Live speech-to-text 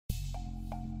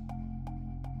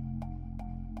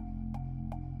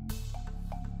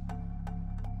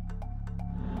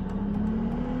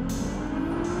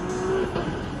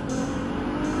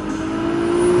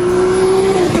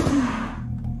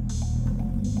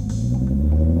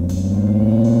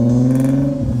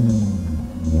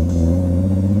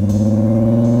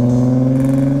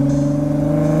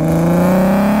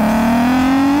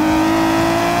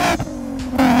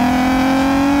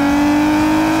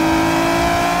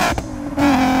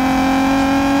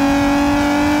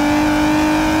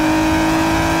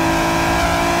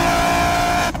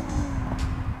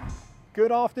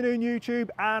afternoon YouTube,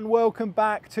 and welcome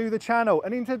back to the channel.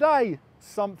 And in today,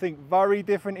 something very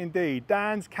different indeed.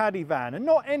 Dan's caddy van, and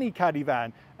not any caddy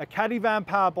van, a caddy van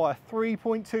powered by a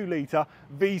 3.2 litre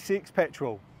V6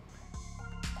 petrol.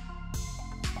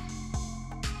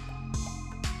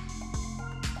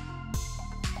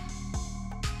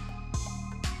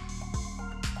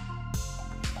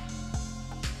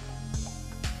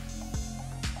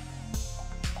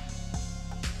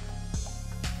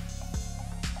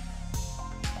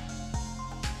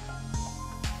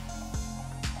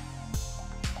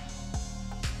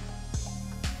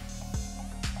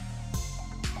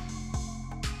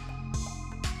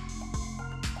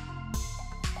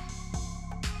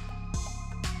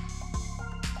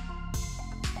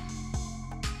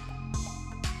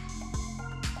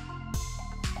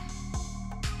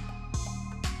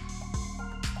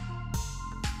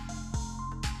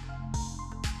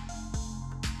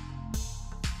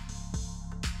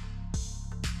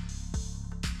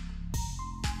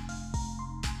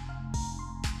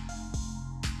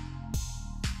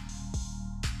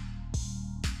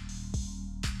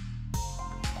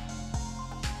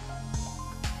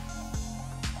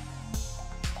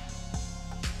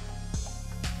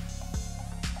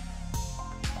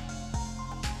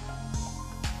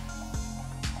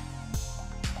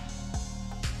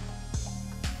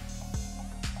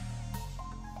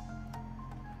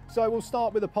 So we'll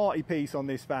start with a party piece on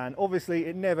this van. Obviously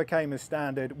it never came as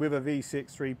standard with a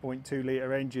V6 3.2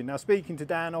 litre engine. Now, speaking to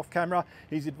Dan off camera,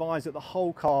 he's advised that the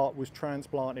whole car was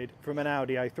transplanted from an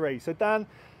Audi A3. So Dan,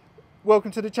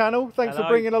 welcome to the channel. Thanks for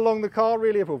bringing along the car,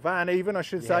 really, well, van even I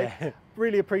should say.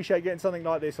 Really appreciate getting something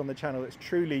like this on the channel that's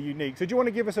truly unique. So do you want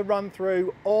to give us a run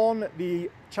through on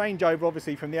the changeover,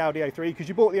 obviously, from the Audi A3, because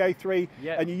you bought the A3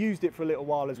 and you used it for a little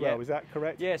while as well, is that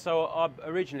correct? Yeah, so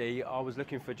originally I was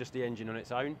looking for just the engine on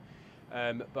its own,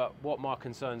 but what my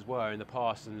concerns were in the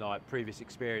past and like previous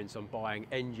experience on buying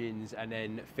engines and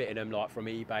then fitting them like from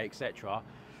eBay, etc.,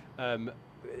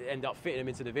 end up fitting them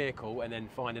into the vehicle and then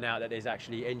finding out that there's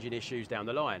actually engine issues down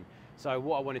the line. So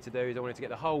what I wanted to do is I wanted to get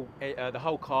the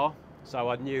whole car, so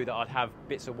I knew that I'd have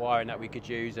bits of wiring that we could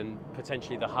use and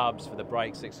potentially the hubs for the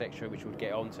brakes, etc., which we'd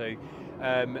get onto.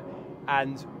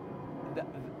 And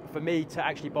for me to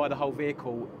actually buy the whole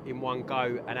vehicle in one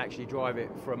go and actually drive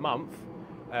it for a month,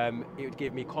 it would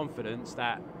give me confidence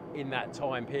that in that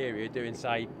time period, doing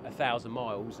say 1,000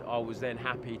 miles, I was then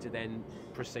happy to then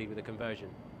proceed with the conversion.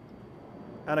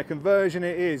 And a conversion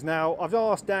it is. Now, I've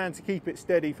asked Dan to keep it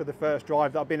steady for the first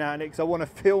drive that I've been out in it, because I want to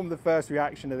film the first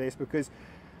reaction to this, because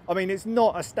I mean, it's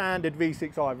not a standard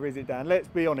V6 either, is it, Dan? Let's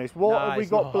be honest. What have we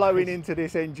got blowing into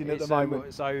this engine at the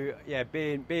moment? So yeah,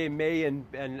 being me and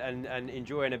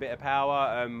enjoying a bit of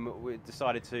power, we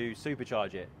decided to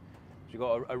supercharge it. We've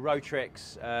got a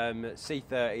Rotrex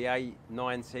C38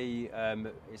 90.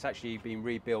 It's actually been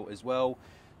rebuilt as well.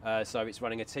 So it's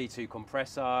running a T2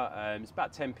 compressor. It's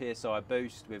about 10 psi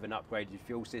boost with an upgraded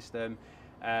fuel system.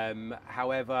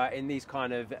 However, in these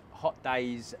kind of hot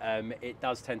days, it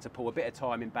does tend to pull a bit of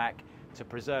timing back to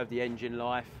preserve the engine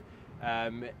life.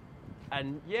 And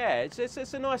yeah, it's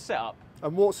a nice setup.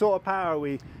 And what sort of power are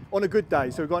we on a good day?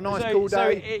 So we've got a nice cool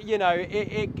day. So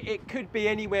it could be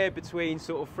anywhere between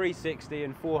sort of 360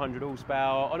 and 400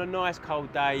 horsepower. On a nice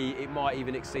cold day, it might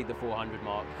even exceed the 400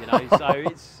 mark. You know, so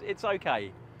it's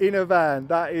okay. In a van,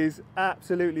 that is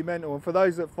absolutely mental. And for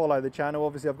those that follow the channel,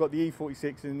 obviously I've got the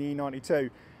E46 and the E92.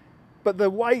 But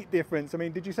the weight difference, I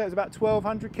mean, did you say it was about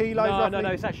 1,200 kilos? No,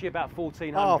 it's actually about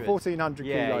 1,400. Oh, 1,400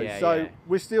 kilos. So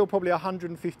we're still probably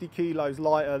 150 kilos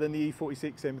lighter than the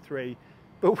E46 M3,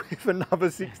 but with another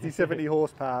 60, 70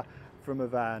 horsepower from a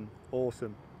van.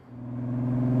 Awesome.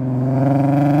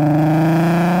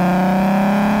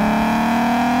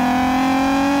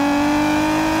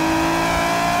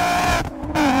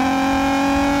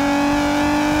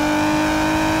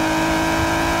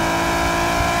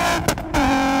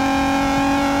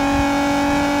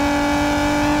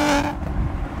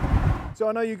 So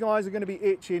I know you guys are going to be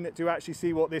itching to actually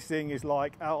see what this thing is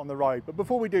like out on the road. But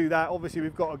before we do that, obviously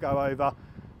we've got to go over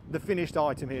the finished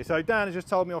item here. So Dan has just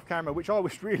told me off camera, which I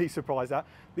was really surprised at,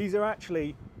 these are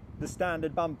actually the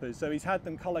standard bumpers. So he's had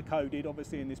them colour coded,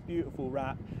 obviously in this beautiful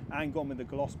wrap, and gone with the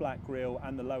gloss black grille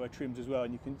and the lower trims as well.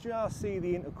 And you can just see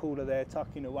the intercooler there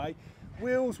tucking away.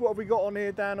 Wheels, what have we got on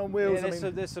here, Dan, on wheels?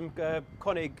 Yeah, there's some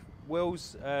Koenig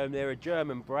wheels. They're a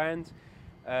German brand.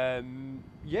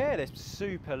 Yeah, they're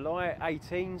super light,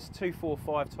 18s,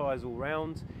 245 tyres all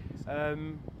round.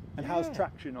 And how's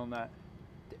traction on that?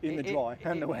 In the dry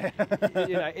and the wet.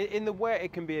 You know, in the wet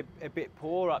it can be a bit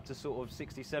poor, up to sort of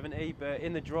 60, 70, but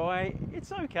in the dry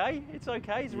it's okay. It's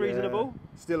okay. It's reasonable.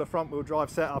 Still a front-wheel drive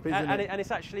setup, isn't it? And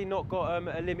it's actually not got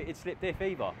a limited slip diff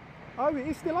either. Oh, it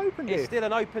is still open diff? It's still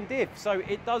an open diff, so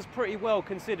it does pretty well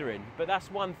considering. But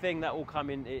that's one thing that will come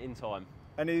in time.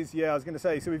 And I was going to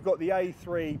say, so we've got the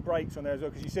A3 brakes on there as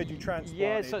well, because you said you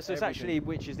transplanted. Yeah, so it's actually,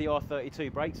 which is the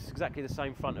R32 brakes. It's exactly the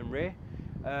same front and rear.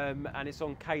 And it's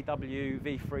on KW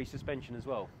V6 suspension as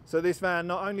well. So this van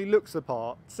not only looks the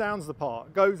part, sounds the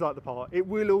part, goes like the part, it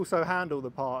will also handle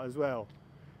the part as well.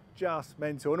 Just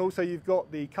mental. And also you've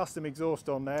got the custom exhaust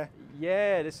on there.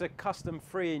 Yeah, there's a custom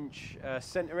 3-inch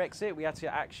centre exit. We had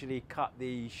to actually cut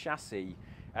the chassis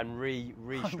and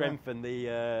re-strengthen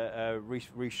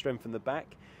the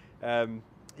back.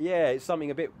 Yeah, it's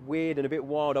something a bit weird and a bit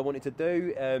wild I wanted to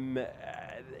do.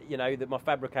 You know, that my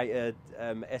fabricator,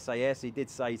 SAS, he did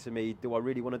say to me, do I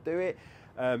really want to do it?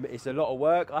 It's a lot of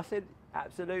work. I said,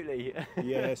 absolutely.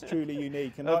 Yeah, it's truly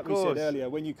unique. And like we said earlier,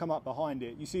 when you come up behind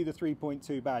it, you see the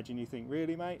 3.2 badge and you think,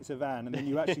 really, mate? It's a van. And then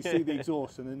you actually see the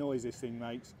exhaust and the noise this thing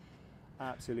makes.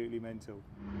 Absolutely mental.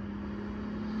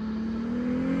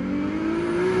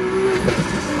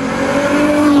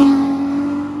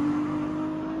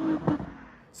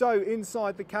 So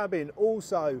inside the cabin,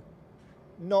 also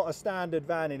not a standard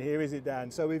van in here, is it,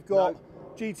 Dan? So we've got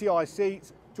GTI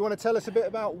seats. Do you want to tell us a bit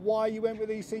about why you went with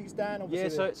these seats, Dan?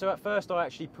 Obviously, yeah, so at first I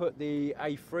actually put the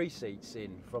A3 seats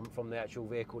in from the actual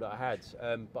vehicle that I had,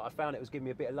 but I found it was giving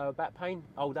me a bit of lower back pain,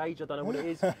 old age, I don't know what it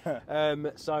is.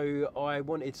 So I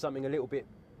wanted something a little bit,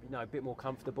 you know, a bit more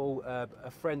comfortable.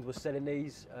 A friend was selling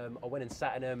these. I went and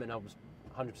sat in them and I was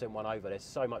 100% won over. They're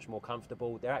so much more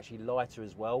comfortable. They're actually lighter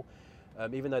as well.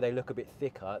 Even though they look a bit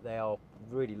thicker, they are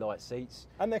really light seats.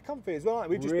 And they're comfy as well, aren't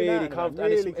they? We've just really comfortable.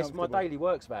 And it's my daily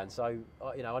works van, so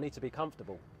you know, I need to be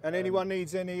comfortable. And anyone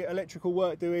needs any electrical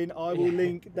work doing, I will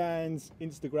link Dan's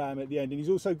Instagram at the end. And he's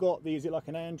also got the, is it like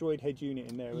an Android head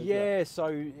unit in there as well? Yeah, so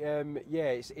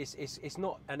yeah, it's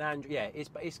not an Android. Yeah,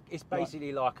 it's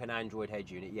basically like an Android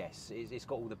head unit. Yes, it's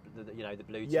got all the you know, the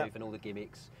Bluetooth and all the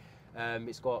gimmicks.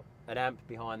 It's got an amp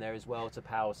behind there as well to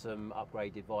power some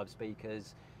upgraded Vibe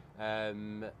speakers.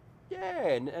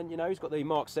 Yeah, and you know, he's got the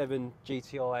Mark 7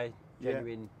 GTI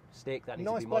genuine stick that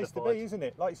needs to be modified. Nice place to be, isn't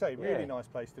it? Like you say, really nice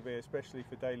place to be, especially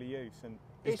for daily use. And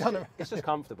it's just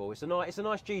comfortable. It's a nice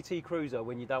GT cruiser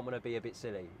when you don't want to be a bit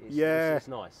silly. It's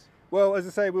nice. Well, as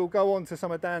I say, we'll go on to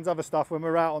some of Dan's other stuff when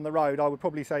we're out on the road. I would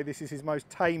probably say this is his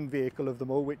most tame vehicle of them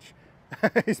all, which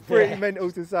is pretty mental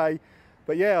to say.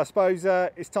 But yeah, I suppose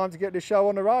it's time to get this show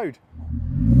on the road.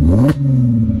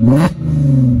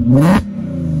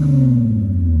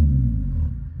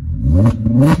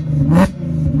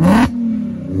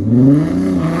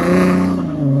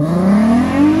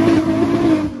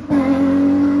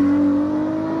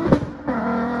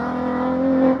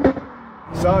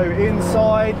 So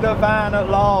inside the van at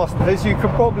last, as you can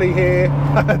probably hear,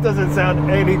 it doesn't sound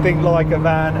anything like a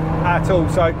van at all.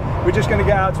 So we're just going to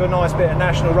get out to a nice bit of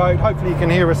national road. Hopefully you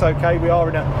can hear us okay. We are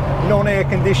in a non-air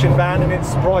conditioned van, and it's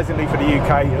surprisingly for the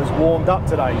UK, it has warmed up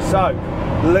today. So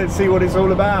let's see what it's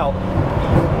all about.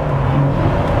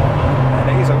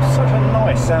 And it is such a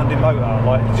nice sounding motor.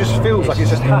 Like, it just feels like it's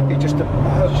just happy just to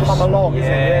come along,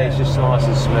 isn't it? Yeah, it's just nice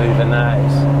and smooth, and that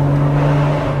is.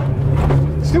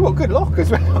 Still got good lock as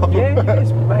well. Yeah,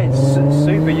 it's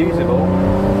super usable.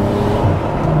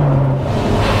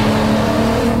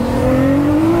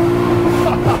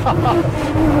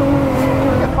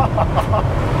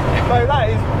 Mate, that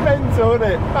is mental, isn't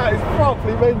it? That is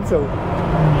properly mental.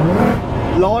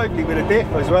 Lively with a diff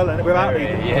as well, and without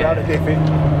a diff in.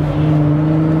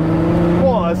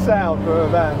 What a sound for a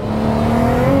van.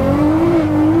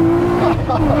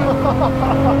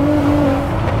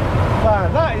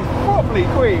 Man, that is properly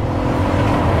quick.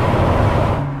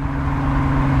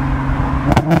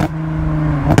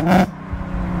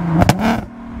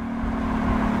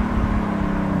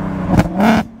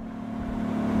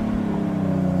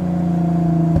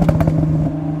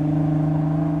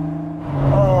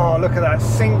 Oh, look at that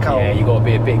sinkhole. Yeah, you got to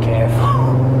be a bit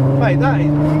careful. Mate, that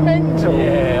is mental.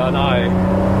 Yeah, I know.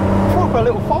 Proper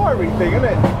little fiery thing, isn't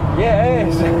it? Yeah, it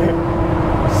is.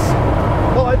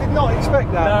 Well, I did not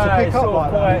expect that to pick up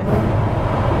like that.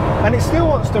 And it still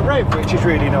wants to rev, which is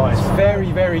really nice. It's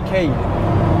very, very keen.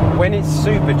 When it's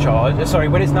supercharged, sorry,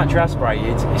 when it's naturally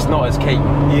aspirated, it's not as keen.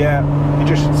 Yeah.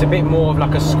 It's a bit more of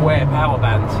like a square power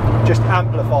band. Just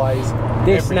amplifies.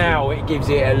 This everything. Now, it gives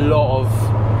it a lot of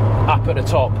up at the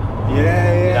top.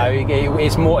 Yeah, You know,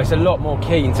 it's a lot more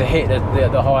keen to hit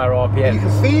the higher RPM. You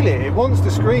can feel it. It wants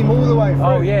to scream all the way through.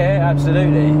 Oh yeah,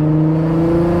 absolutely.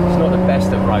 It's not the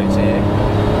best of roads here.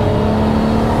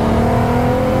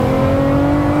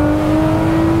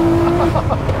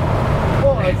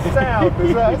 What a sound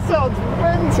is that? It sounds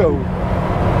mental.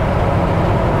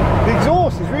 The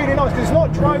exhaust is really nice because it's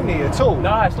not droney at all.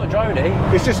 No, it's not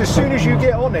droney. It's just as soon as you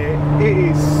get on it, it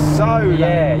is so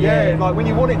yeah. Like when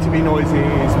you want it to be noisy,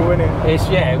 it is, isn't it? It's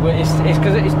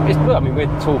because it's I mean, we're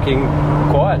talking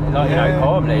quietly, like you know,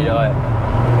 calmly, like.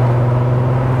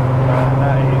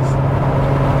 That is.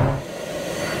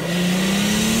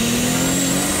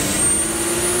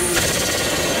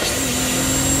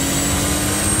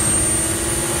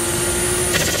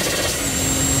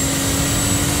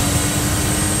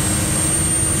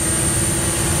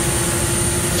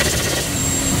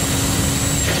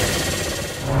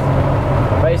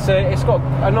 It's got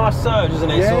a nice surge, isn't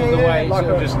it? Yeah, sort of the way like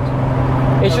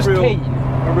it's just keen.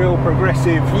 A real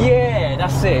progressive. Yeah,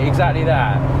 that's it, exactly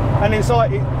that. And it's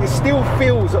like, it still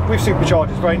feels, with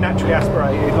superchargers, very naturally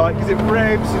aspirated, like, because it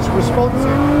revs, it's responsive.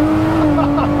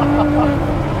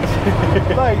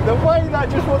 Mate, the way that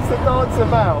just wants to dance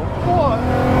about, what?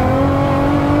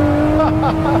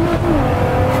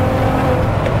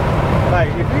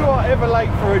 Mate, if you are ever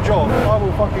late for a job, I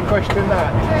will fucking question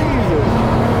that. Jesus.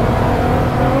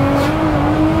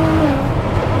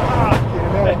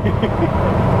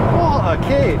 What a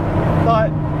kid!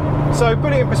 Like, so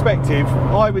put it in perspective,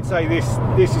 I would say this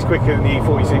is quicker than the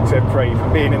E46 M3 for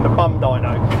being in the bum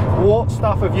dyno. What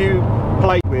stuff have you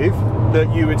played with that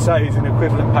you would say is an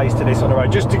equivalent pace to this on the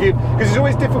road? Just to give, because it's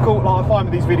always difficult, like I find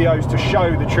with these videos, to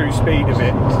show the true speed of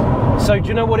it. So do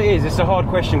you know what it is? It's a hard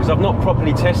question because I've not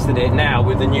properly tested it now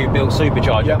with the new built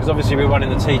supercharger, because obviously we're running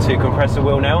the T2 compressor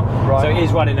wheel now, so it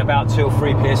is running about 2 or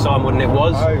 3 PSI more than it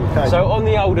was. Okay. So on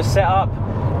the older setup,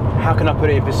 how can I put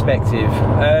it in perspective?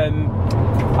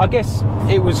 I guess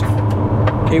it was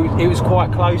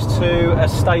quite close to a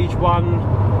stage 1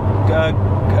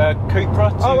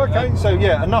 Cupra. Oh, okay. So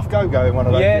yeah, enough go-go in one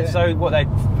of those. Yeah. So what they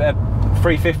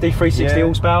 350, 360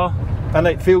 horsepower. And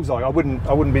it feels like I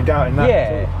wouldn't be doubting that.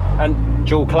 Yeah, and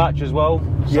dual clutch as well.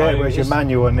 So yeah, where's your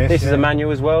manual on this? This is a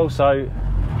manual as well, so.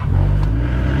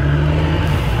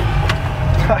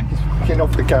 That is fucking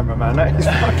off the camera, man. That is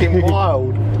fucking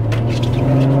wild.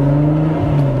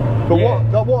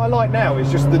 But what I like now is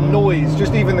just the noise,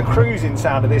 just even the cruising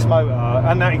sound of this motor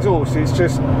and that exhaust. It's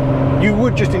just, you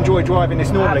would just enjoy driving this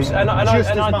normally. And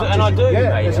I do,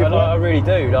 mate. I really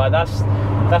do. Like that's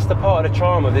the part of the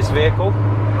charm of this vehicle.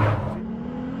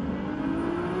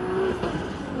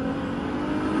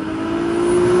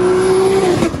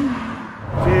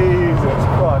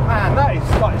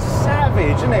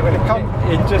 Savage, isn't it? When it comes,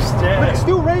 it just but it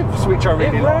still revs, which I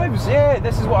really like. It revs, yeah.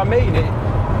 This is what I mean.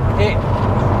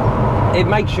 It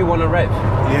makes you want to rev.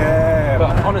 Yeah.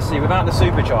 But honestly, without the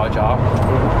supercharger,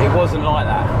 it wasn't like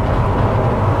that.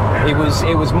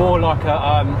 It was more like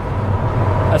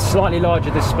a slightly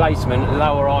larger displacement,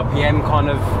 lower RPM kind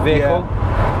of vehicle.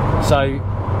 Yeah. So,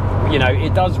 you know,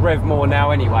 it does rev more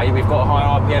now anyway. We've got a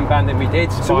higher RPM band than we did,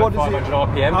 so 500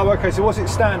 RPM. Oh, okay, so what's it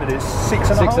standard? It's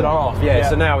 6.5? 6.5, yeah.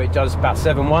 So now it does about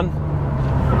 7.1.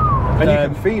 And you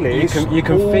can feel it. You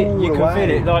can feel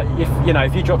it. Like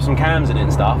if you drop some cams in it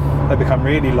and stuff, they become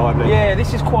really lively. Yeah,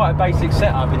 this is quite a basic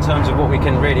setup in terms of what we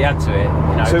can really add to it.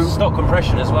 You know, so, stock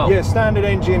compression as well. Yeah, standard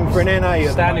engine for an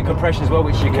NA. Standard compression as well,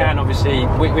 which you can obviously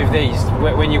with these.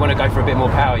 When you want to go for a bit more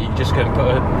power, you just can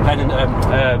put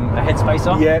a head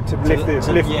spacer. Yeah, to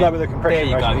lift lower the compression.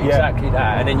 There you go, exactly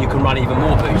that, and then you can run even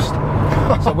more boost.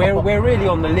 So we're really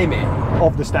on the limit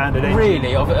of the standard engine.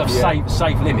 Really, of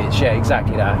safe limits. Yeah,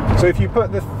 exactly that. So if you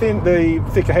put the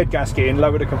thicker head gasket in,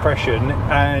 lower the compression,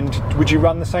 and would you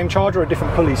run the same charger or a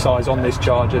different pulley size on this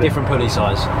charger? Different pulley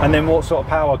size. And then what sort of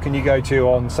power can you go to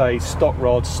on, say, stock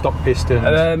rods, stock pistons?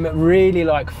 Really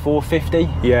like 450.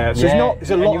 Yeah, so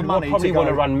it's a lot of money. You probably want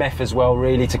to run MEF as well,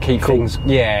 really, to keep things.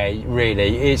 Yeah,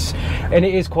 really. It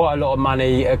is quite a lot of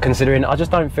money considering. I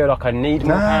just don't feel like I need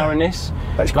more power in this.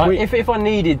 That's like if I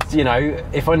needed,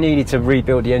 if I needed to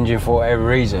rebuild the engine for whatever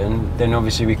reason, then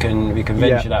obviously we can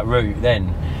venture that route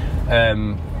then.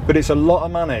 But it's a lot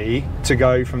of money to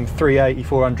go from 380,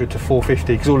 400 to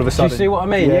 450 because all of a sudden. Do you see what I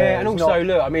mean? Yeah, and also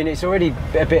look, I mean, it's already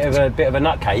a bit of a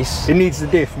nutcase. It needs the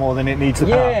diff more than it needs the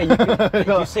power.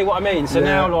 Yeah, you see what I mean? So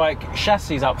now, like,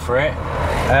 chassis up for it.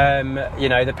 You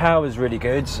know, the power's really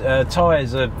good.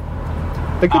 Tyres are.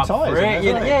 They're good tyres.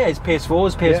 Yeah, it's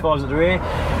PS4s, PS5s at the rear.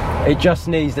 It just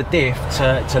needs the diff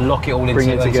to lock it all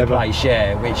into place.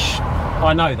 Yeah, which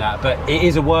I know that, but it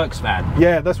is a works van.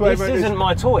 Yeah, that's where this isn't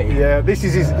my toy. Yeah, this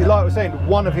is his, like I was saying,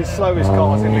 one of his slowest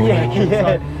cars in the collection.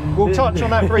 Yeah. So we'll touch on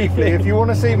that briefly. If you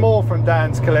want to see more from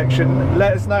Dan's collection,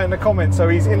 let us know in the comments. So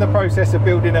he's in the process of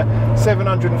building a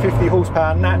 750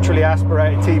 horsepower naturally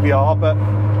aspirated TVR, but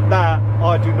that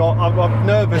I do not. I'm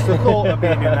nervous the thought of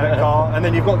being in that car. And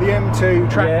then you've got the M2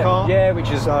 track car. Yeah, which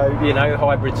is, you know,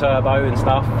 hybrid turbo and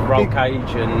stuff, roll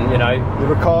cage, and you know,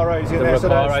 the Recaro's in there. The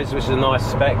Recaro's, which is a nice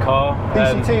spec car.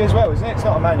 DCT as well, isn't it? It's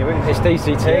not a manual, is it? It's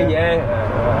DCT,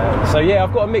 yeah. So yeah,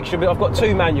 I've got a mixture, but I've got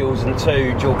 2 manuals and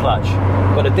 2 dual clutch.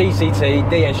 I've got a DCT,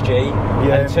 DSG,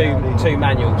 and two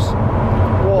manuals.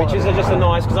 Which is just a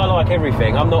nice, because I like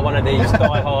everything. I'm not one of these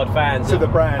die-hard fans to the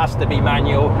brand. Has to be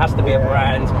manual, has to be a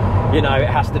brand, you know, it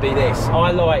has to be this.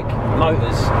 I like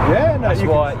motors. Yeah, no, that's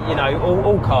why, you know,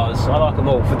 all cars, I like them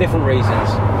all for different reasons.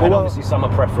 And obviously some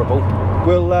are preferable.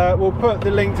 We'll put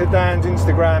the link to Dan's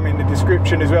Instagram in the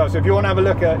description as well. So if you want to have a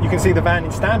look at, you can see the van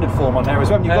in standard form on there as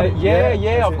well. You've got it?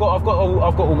 Yeah. I've got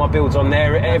all my builds on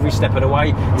there every step of the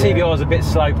way. TVR is a bit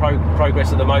slow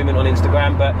progress at the moment on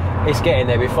Instagram, but it's getting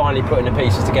there. We're finally putting the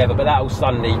pieces together, but that'll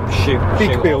suddenly shoot.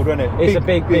 Big build, isn't it? It's a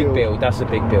big build. That's a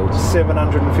big build.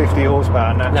 750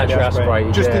 horsepower naturally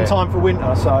aspirated. Just in time for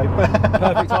winter, so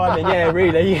perfect timing. Yeah,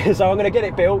 really. So I'm going to get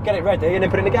it built, get it ready, and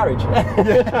then put it in the garage.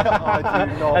 I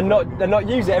do not. And not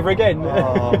use it ever again.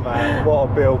 Oh man, what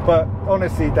a build! But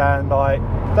honestly, Dan, like,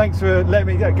 thanks for letting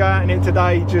me go out in it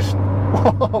today. Just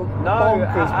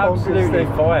bonkers, absolutely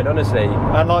fine, honestly.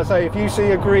 And like I say, if you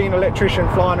see a green electrician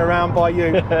flying around by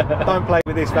you, don't play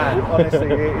with this van. Honestly,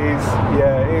 it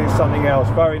is something else.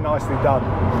 Very nicely done.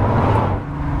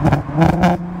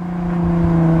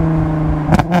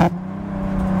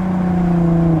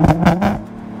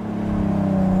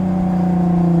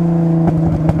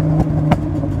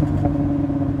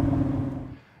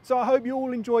 So I hope you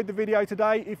all enjoyed the video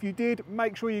today. If you did,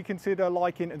 make sure you consider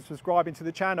liking and subscribing to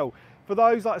the channel. For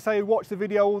those, like I say, who watch the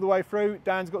video all the way through,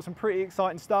 Dan's got some pretty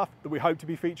exciting stuff that we hope to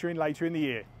be featuring later in the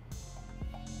year.